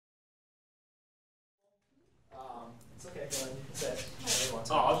It's okay, go ahead. Say it.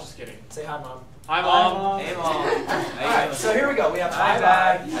 Oh, I was just kidding. Say hi, Mom. Hi, Mom. Hey, Mom. Alright, so here we go. We have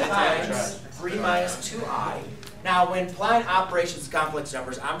 5i times 3 minus 2i. Now, when applying operations to complex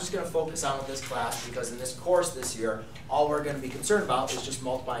numbers, I'm just going to focus on with this class because in this course this year, all we're going to be concerned about is just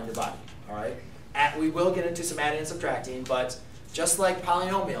multiplying and dividing. Alright? We will get into some adding and subtracting, but just like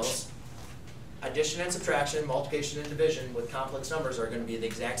polynomials, addition and subtraction, multiplication and division with complex numbers are going to be the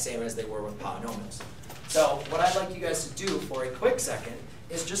exact same as they were with polynomials. So what I'd like you guys to do for a quick second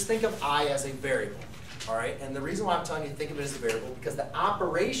is just think of I as a variable. All right? And the reason why I'm telling you to think of it as a variable because the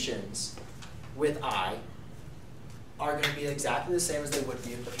operations with I are going to be exactly the same as they would be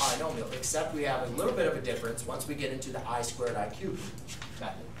with the polynomial, except we have a little bit of a difference once we get into the I squared I cubed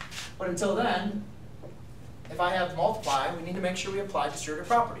method. But until then, if I have multiply, we need to make sure we apply distributive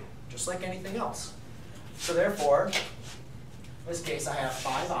property, just like anything else. So therefore, in this case, I have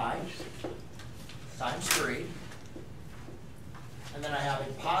 5i times 3, and then I have a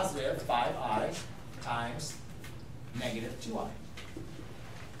positive 5i times negative 2i.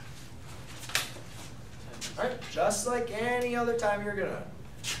 All right, just like any other time you're gonna.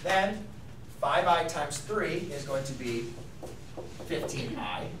 Then 5i times 3 is going to be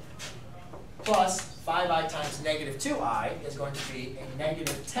 15i, plus 5i times negative 2i is going to be a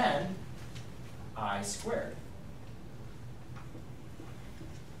negative 10i squared.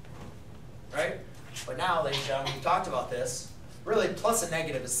 Right? But now, ladies and gentlemen, we've talked about this. Really, plus and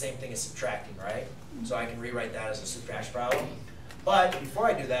negative is the same thing as subtracting, right? So I can rewrite that as a subtraction problem. But before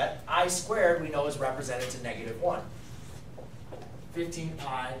I do that, I squared we know is represented to negative 1.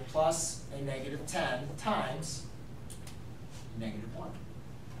 15i plus a negative 10 times negative 1.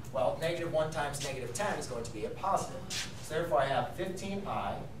 Well, negative 1 times negative 10 is going to be a positive. So therefore, I have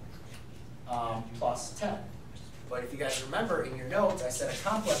 15i plus 10. But if you guys remember in your notes, I said a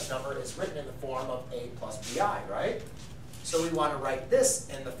complex number is written in the form of a plus bi, right? So we want to write this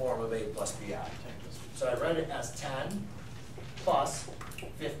in the form of a plus bi. So I read it as 10 plus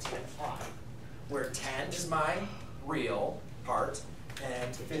 15i, where 10 is my real part,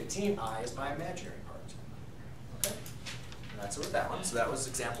 and 15i is my imaginary part. Okay? And that's it with that one. So that was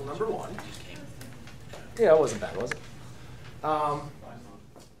example number 1. Yeah, it wasn't bad, was it?